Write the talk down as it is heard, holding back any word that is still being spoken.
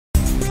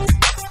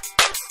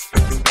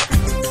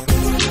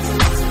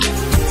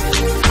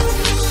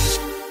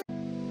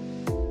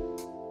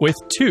With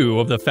two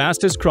of the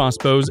fastest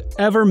crossbows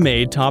ever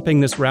made topping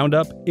this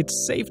roundup,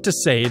 it's safe to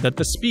say that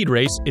the speed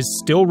race is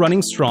still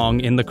running strong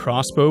in the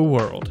crossbow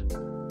world.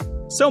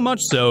 So much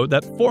so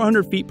that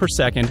 400 feet per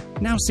second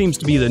now seems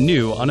to be the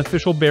new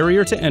unofficial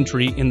barrier to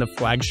entry in the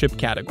flagship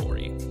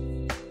category.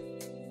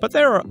 But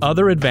there are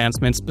other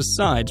advancements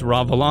besides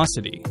raw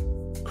velocity.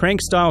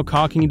 Crank-style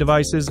cocking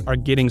devices are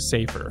getting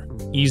safer,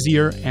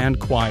 easier, and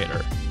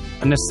quieter,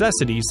 a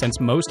necessity since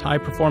most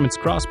high-performance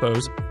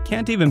crossbows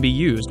can't even be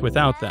used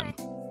without them.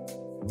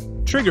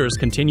 Triggers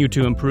continue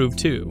to improve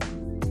too,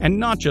 and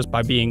not just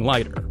by being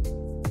lighter.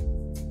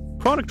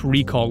 Product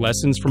recall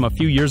lessons from a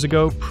few years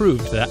ago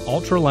proved that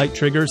ultralight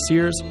trigger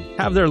sears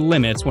have their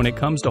limits when it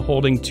comes to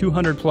holding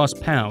 200 plus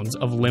pounds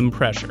of limb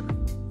pressure.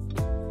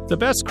 The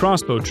best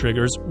crossbow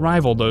triggers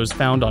rival those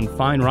found on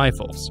fine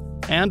rifles,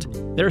 and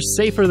they're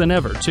safer than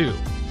ever too.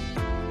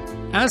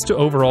 As to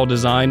overall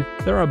design,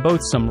 there are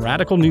both some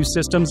radical new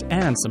systems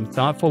and some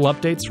thoughtful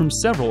updates from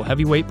several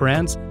heavyweight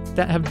brands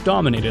that have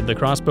dominated the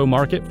crossbow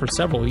market for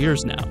several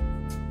years now.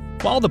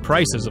 While the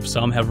prices of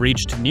some have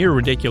reached near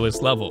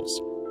ridiculous levels,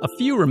 a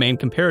few remain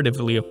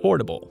comparatively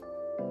affordable.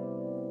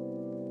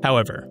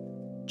 However,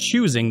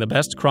 choosing the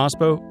best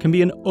crossbow can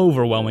be an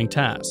overwhelming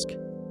task.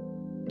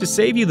 To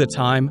save you the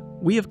time,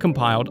 we have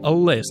compiled a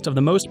list of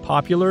the most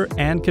popular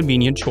and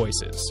convenient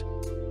choices.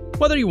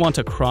 Whether you want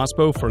a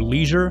crossbow for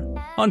leisure,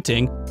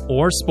 hunting,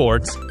 or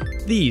sports,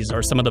 these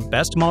are some of the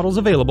best models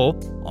available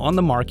on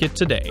the market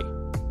today.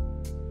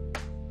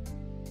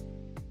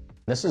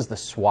 This is the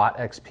SWAT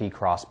XP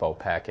crossbow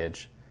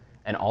package,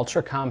 an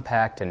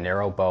ultra-compact and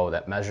narrow bow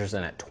that measures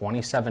in at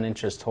 27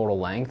 inches total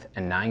length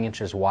and 9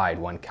 inches wide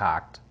when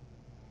cocked.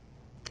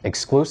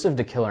 Exclusive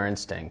to Killer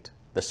Instinct,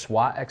 the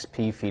SWAT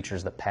XP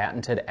features the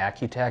patented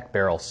AccuTac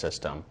barrel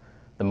system,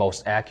 the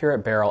most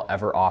accurate barrel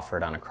ever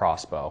offered on a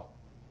crossbow.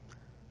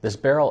 This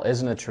barrel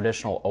isn't a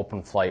traditional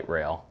open flight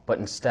rail, but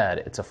instead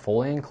it's a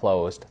fully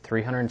enclosed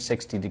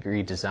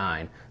 360-degree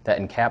design that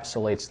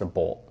encapsulates the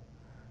bolt.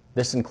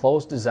 This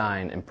enclosed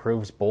design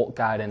improves bolt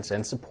guidance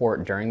and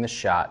support during the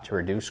shot to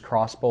reduce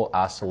crossbow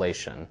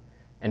oscillation.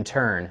 In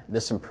turn,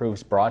 this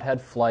improves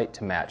broadhead flight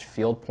to match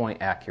field point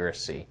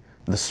accuracy.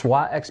 The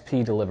SWAT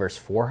XP delivers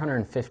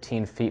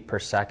 415 feet per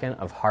second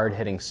of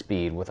hard-hitting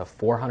speed with a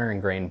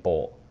 400 grain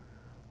bolt.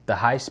 The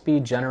high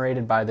speed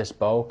generated by this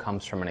bow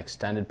comes from an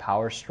extended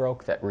power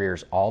stroke that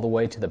rears all the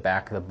way to the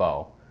back of the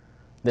bow.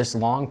 This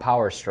long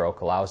power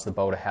stroke allows the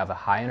bow to have a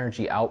high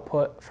energy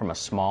output from a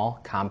small,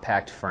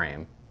 compact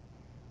frame.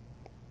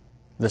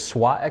 The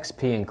SWAT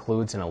XP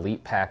includes an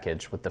elite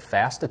package with the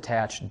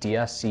fast-attached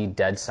DSC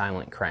dead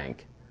silent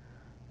crank.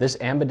 This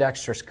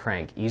ambidextrous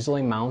crank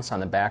easily mounts on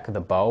the back of the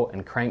bow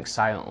and cranks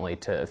silently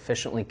to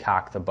efficiently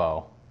cock the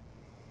bow.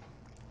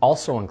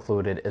 Also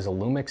included is a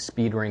Lumix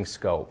speed ring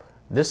scope.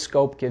 This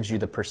scope gives you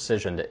the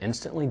precision to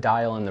instantly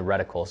dial in the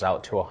reticles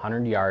out to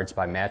 100 yards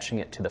by matching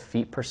it to the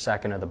feet per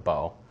second of the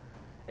bow.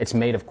 It's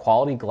made of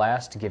quality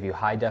glass to give you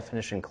high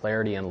definition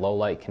clarity in low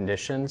light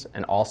conditions,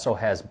 and also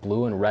has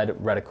blue and red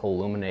reticle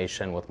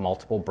illumination with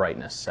multiple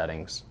brightness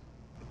settings.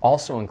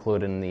 Also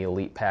included in the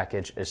Elite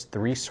package is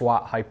 3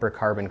 SWAT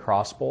hypercarbon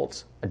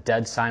crossbolts, a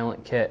dead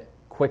silent kit,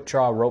 quick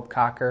draw rope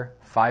cocker,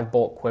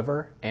 5-bolt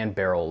quiver, and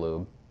barrel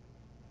lube.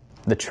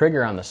 The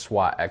trigger on the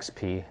SWAT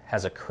XP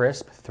has a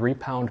crisp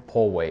 3-pound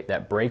pull weight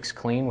that breaks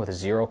clean with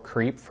 0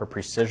 creep for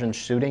precision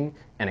shooting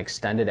and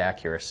extended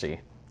accuracy.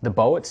 The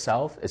bow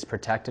itself is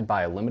protected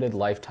by a limited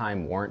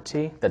lifetime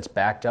warranty that's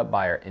backed up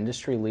by our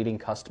industry-leading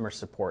customer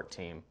support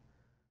team.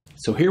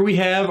 So here we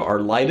have our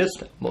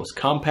lightest, most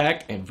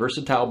compact, and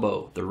versatile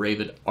bow, the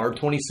Ravin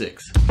R26.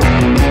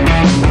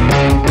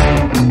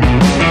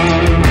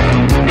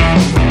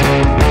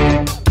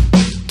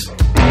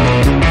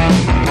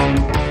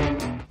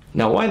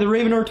 Now, why the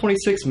Ravin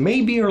R26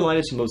 may be our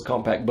lightest and most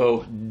compact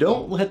bow,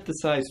 don't let the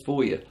size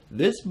fool you.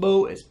 This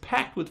bow is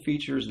packed with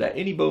features that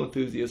any bow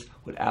enthusiast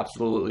would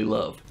absolutely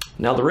love.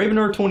 Now, the Ravin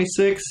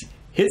R26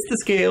 hits the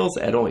scales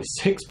at only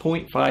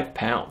 6.5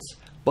 pounds,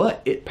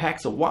 but it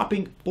packs a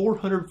whopping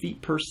 400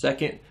 feet per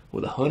second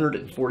with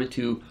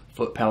 142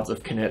 foot-pounds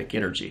of kinetic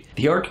energy.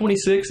 The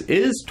R26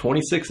 is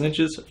 26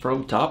 inches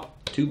from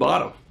top to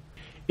bottom.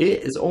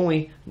 It is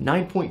only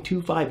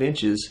 9.25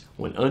 inches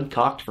when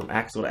uncocked from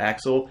axle to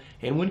axle,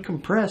 and when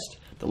compressed,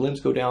 the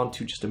limbs go down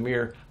to just a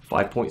mere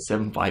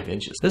 5.75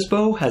 inches. This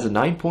bow has a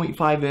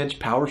 9.5 inch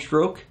power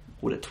stroke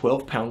with a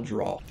 12-pound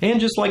draw. And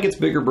just like its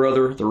bigger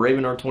brother, the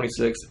Ravin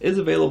R26 is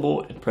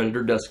available in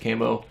Predator Dust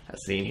Camo as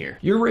seen here.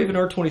 Your Ravin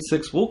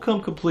R26 will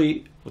come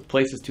complete with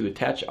places to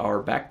attach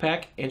our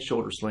backpack and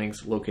shoulder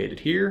slings located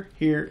here,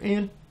 here,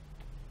 and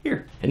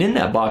here. And in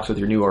that box with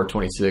your new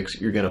R26,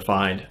 you're gonna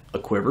find a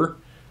quiver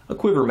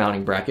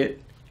mounting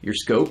bracket, your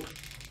scope,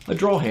 a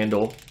draw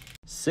handle,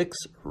 6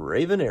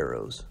 Ravin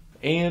arrows,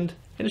 and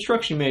an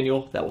instruction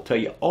manual that will tell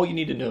you all you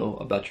need to know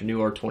about your new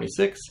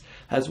R26,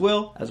 as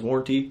well as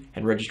warranty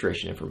and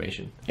registration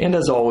information. And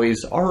as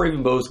always, our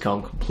Ravin bows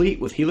come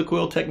complete with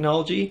helicoil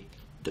technology,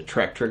 the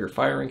track trigger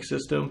firing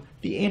system,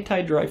 the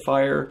anti-dry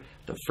fire,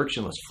 the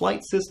frictionless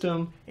flight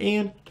system,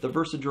 and the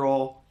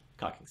VersaDraw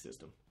cocking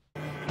system.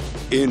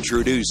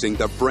 Introducing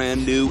the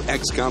brand new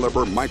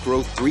Excalibur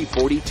Micro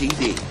 340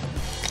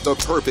 TD. The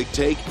perfect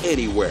take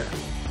anywhere,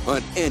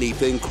 on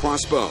anything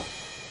crossbow.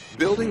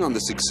 Building on the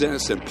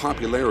success and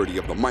popularity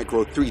of the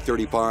Micro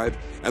 335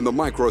 and the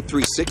Micro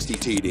 360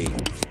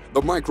 TD,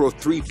 the Micro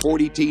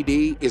 340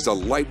 TD is a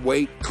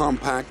lightweight,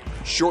 compact,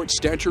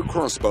 short-stature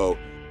crossbow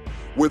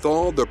with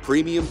all the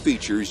premium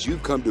features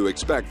you've come to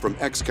expect from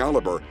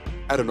Excalibur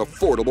at an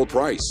affordable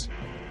price.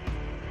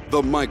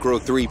 The Micro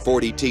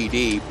 340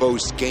 TD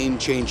boasts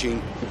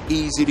game-changing,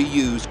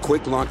 easy-to-use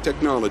quick-lock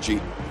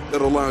technology that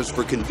allows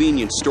for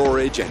convenient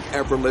storage and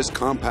effortless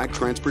compact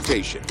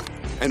transportation.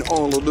 An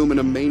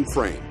all-aluminum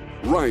mainframe,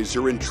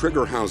 riser and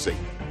trigger housing,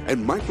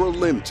 and micro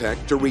limb tech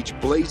to reach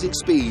blazing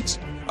speeds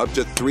up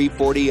to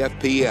 340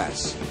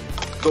 FPS.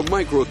 The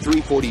Micro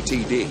 340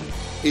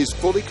 TD is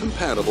fully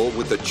compatible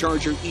with the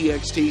Charger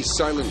EXT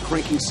silent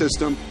cranking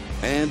system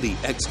and the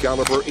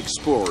Excalibur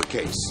Explorer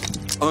case.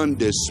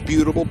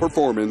 Undisputable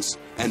performance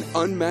and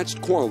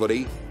unmatched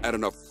quality at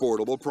an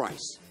affordable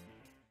price.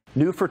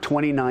 New for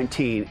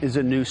 2019 is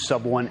a new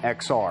Sub 1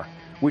 XR,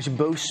 which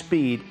boasts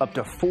speed up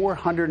to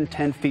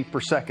 410 feet per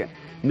second,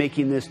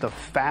 making this the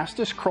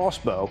fastest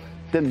crossbow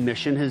that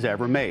Mission has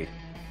ever made.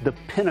 The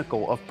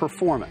pinnacle of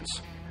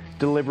performance,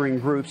 delivering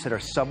groups that are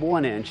sub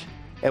 1 inch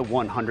at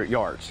 100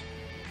 yards.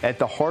 At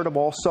the heart of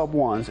all Sub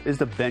 1s is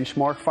the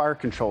benchmark fire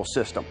control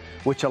system,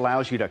 which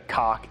allows you to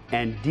cock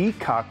and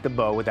decock the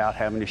bow without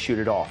having to shoot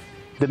it off.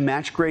 The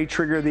match grade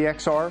trigger of the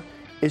XR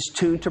is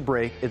tuned to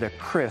break at a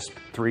crisp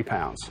 3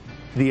 pounds.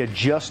 The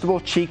adjustable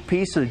cheek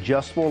piece and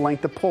adjustable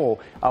length of pull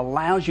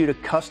allows you to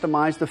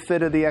customize the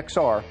fit of the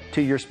XR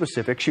to your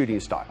specific shooting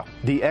style.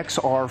 The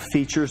XR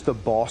features the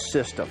Boss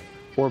system,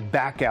 or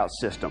back out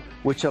system,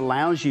 which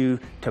allows you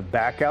to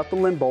back out the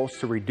limb bolts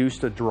to reduce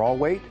the draw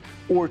weight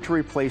or to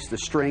replace the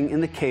string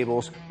and the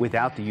cables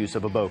without the use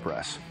of a bow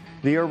press.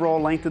 The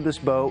overall length of this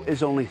bow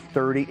is only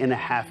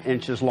 30.5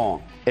 inches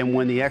long, and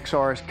when the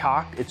XR is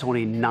cocked, it's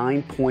only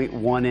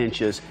 9.1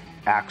 inches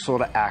axle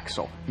to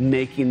axle,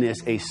 making this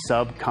a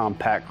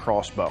subcompact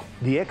crossbow.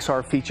 The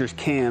XR features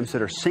cams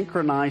that are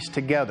synchronized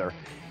together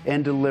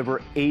and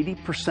deliver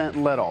 80%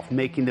 let off,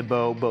 making the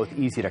bow both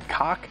easy to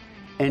cock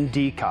and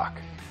decock.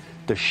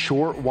 The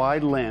short,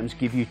 wide limbs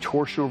give you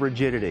torsional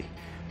rigidity.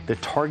 The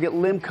target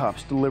limb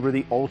cups deliver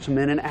the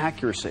ultimate in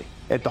accuracy.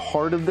 At the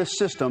heart of this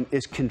system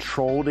is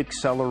controlled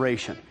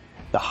acceleration.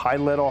 The high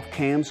let-off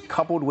cams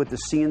coupled with the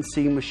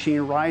CNC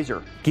machine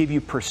riser give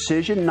you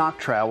precision knock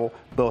travel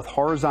both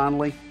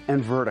horizontally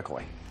and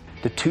vertically.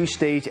 The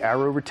two-stage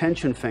arrow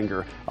retention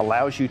finger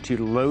allows you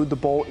to load the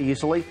bolt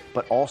easily,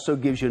 but also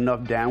gives you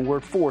enough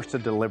downward force to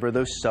deliver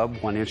those sub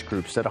 1 inch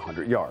groups at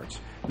 100 yards.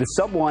 The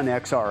Sub 1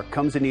 XR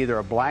comes in either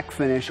a black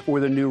finish or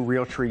the new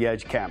Realtree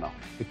Edge camo.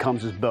 It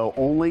comes as bow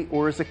only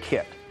or as a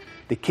kit.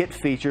 The kit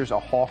features a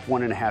Hawk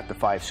 1.5 to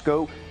 5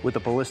 scope with a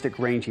ballistic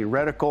ranging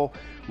reticle,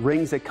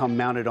 rings that come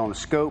mounted on the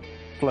scope,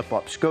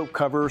 flip-up scope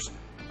covers,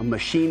 a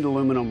machined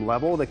aluminum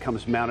level that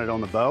comes mounted on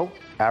the bow,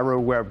 arrow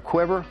web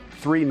quiver,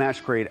 3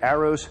 match-grade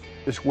arrows,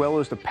 as well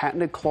as the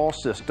patented claw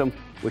system,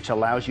 which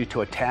allows you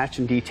to attach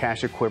and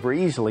detach a quiver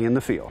easily in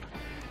the field.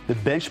 The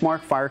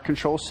benchmark fire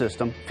control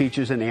system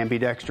features an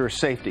ambidextrous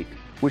safety,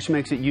 which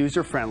makes it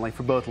user-friendly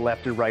for both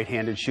left and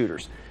right-handed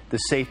shooters. The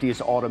safety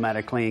is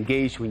automatically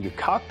engaged when you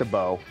cock the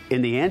bow,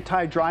 and the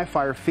anti-dry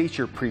fire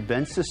feature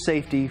prevents the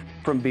safety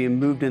from being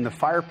moved in the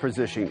fire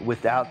position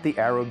without the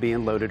arrow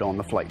being loaded on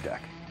the flight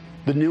deck.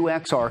 The new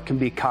XR can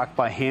be cocked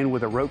by hand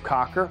with a rope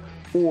cocker,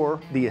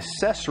 or the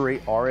accessory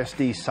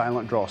RSD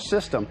silent draw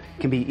system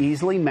can be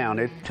easily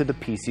mounted to the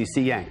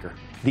PCC anchor.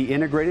 The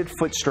integrated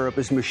foot stirrup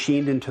is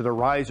machined into the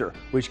riser,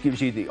 which gives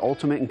you the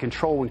ultimate in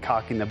control when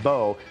cocking the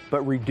bow,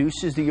 but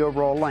reduces the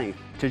overall length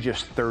to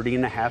just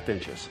 30.5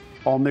 inches.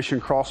 All Mission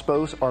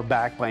crossbows are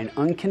backed by an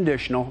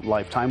unconditional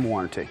lifetime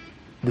warranty.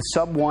 The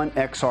Sub 1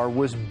 XR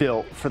was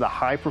built for the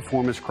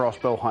high-performance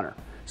crossbow hunter,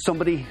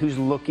 somebody who's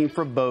looking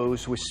for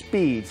bows with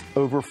speeds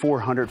over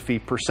 400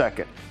 feet per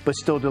second, but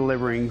still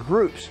delivering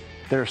groups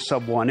that are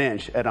sub 1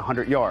 inch at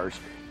 100 yards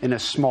in a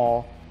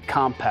small,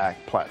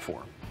 compact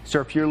platform. So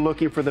if you're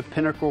looking for the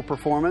pinnacle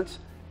performance,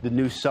 the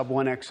new Sub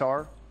 1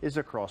 XR is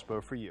a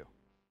crossbow for you.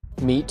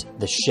 Meet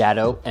the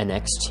Shadow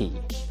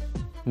NXT.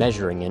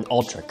 Measuring an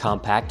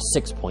ultra-compact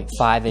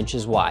 6.5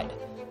 inches wide,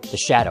 the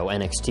Shadow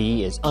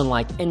NXT is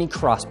unlike any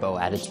crossbow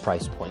at its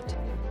price point,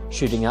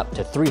 shooting up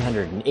to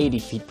 380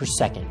 feet per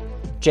second,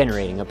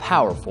 generating a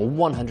powerful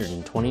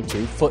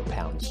 122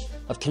 foot-pounds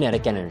of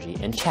kinetic energy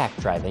and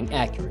tack-driving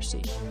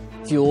accuracy.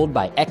 Fueled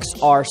by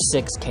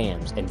XR6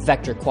 cams and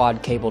vector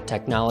quad cable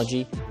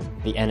technology,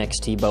 the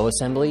NXT bow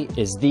assembly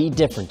is the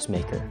difference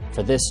maker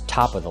for this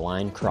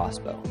top-of-the-line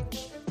crossbow.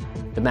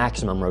 The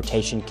maximum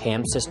rotation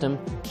cam system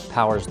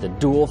powers the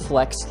dual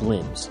flex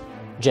limbs,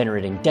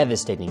 generating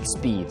devastating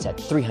speeds at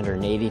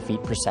 380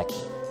 feet per second.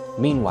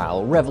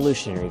 Meanwhile,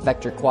 revolutionary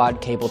vector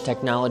quad cable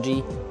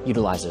technology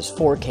utilizes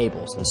 4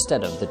 cables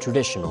instead of the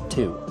traditional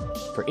 2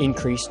 for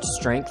increased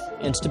strength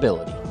and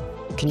stability.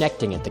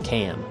 Connecting at the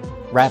cam,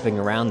 wrapping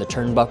around the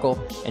turnbuckle,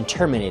 and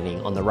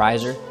terminating on the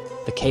riser,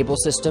 The cable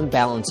system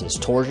balances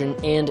torsion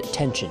and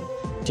tension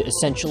to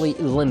essentially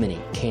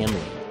eliminate cam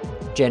lean,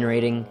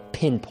 generating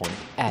pinpoint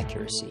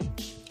accuracy.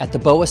 At the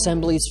bow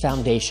assembly's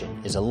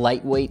foundation is a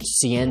lightweight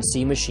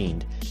CNC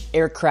machined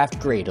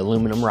aircraft-grade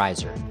aluminum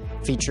riser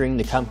featuring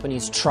the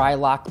company's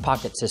tri-lock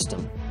pocket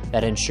system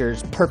that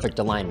ensures perfect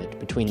alignment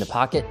between the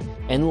pocket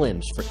and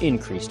limbs for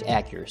increased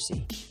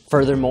accuracy.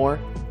 Furthermore,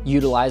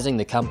 utilizing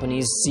the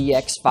company's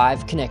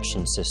CX5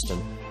 connection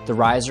system, the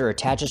riser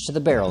attaches to the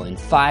barrel in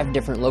 5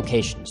 different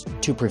locations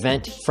to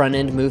prevent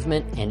front-end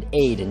movement and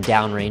aid in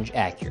downrange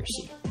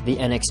accuracy. The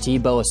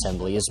NXT bow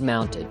assembly is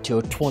mounted to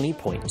a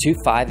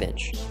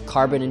 20.25-inch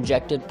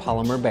carbon-injected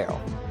polymer barrel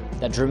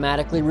that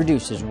dramatically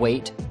reduces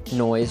weight,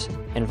 noise,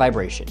 and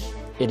vibration.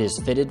 It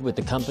is fitted with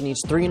the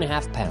company's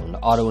 3.5-pound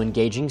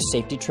auto-engaging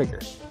safety trigger,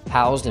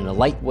 housed in a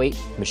lightweight,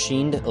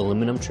 machined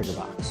aluminum trigger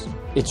box.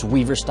 Its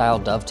Weaver-style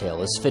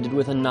dovetail is fitted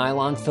with a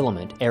nylon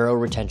filament arrow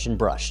retention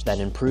brush that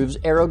improves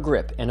arrow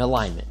grip and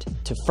alignment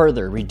to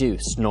further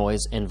reduce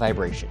noise and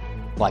vibration.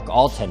 Like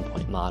all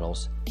Tenpoint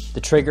models,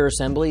 the trigger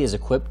assembly is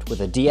equipped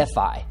with a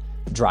DFI,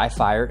 dry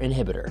fire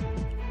inhibitor.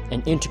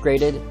 An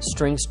integrated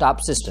string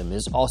stop system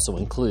is also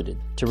included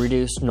to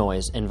reduce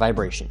noise and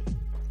vibration.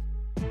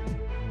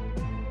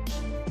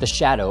 The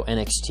Shadow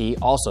NXT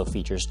also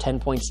features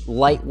Tenpoint's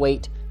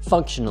lightweight,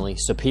 functionally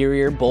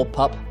superior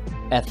bullpup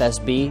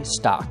FSB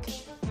stock.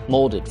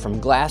 Molded from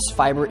glass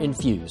fiber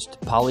infused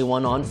Poly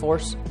 1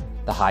 on-force,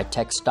 the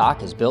high-tech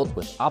stock is built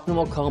with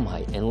optimal comb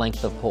height and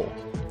length of pull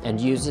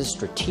and uses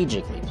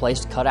strategically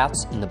placed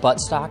cutouts in the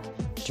buttstock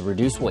to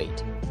reduce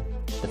weight.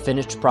 The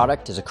finished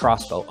product is a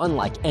crossbow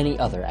unlike any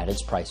other at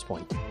its price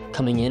point,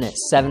 coming in at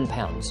 7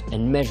 pounds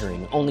and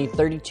measuring only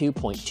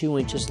 32.2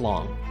 inches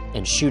long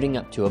and shooting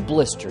up to a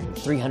blistering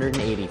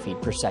 380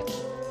 feet per second.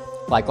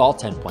 Like all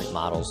Tenpoint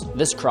models,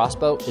 this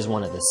crossbow is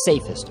one of the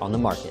safest on the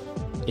market.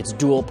 Its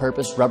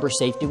dual-purpose rubber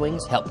safety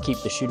wings help keep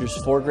the shooter's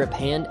foregrip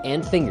hand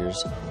and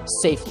fingers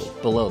safely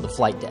below the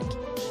flight deck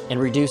and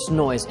reduce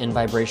noise and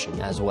vibration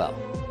as well.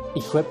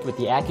 Equipped with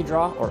the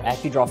AccuDraw or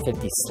AccuDraw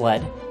 50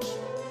 sled,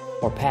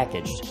 or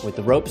packaged with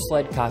the rope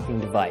sled cocking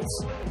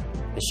device,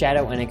 the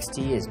Shadow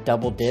NXT is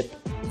double-dip,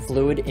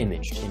 fluid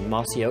imaged in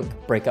mossy oak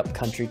breakup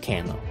country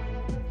camo.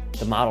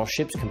 The model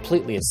ships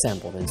completely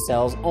assembled and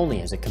sells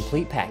only as a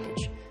complete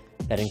package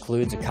that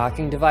includes a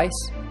cocking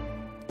device,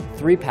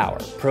 3-power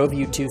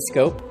ProView 2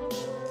 scope,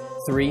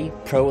 3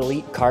 Pro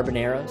Elite carbon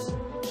arrows,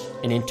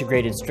 an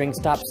integrated string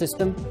stop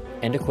system,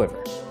 and a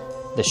quiver.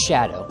 The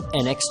Shadow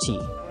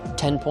NXT,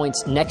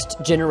 Tenpoint's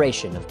next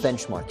generation of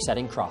benchmark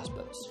setting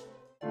crossbows.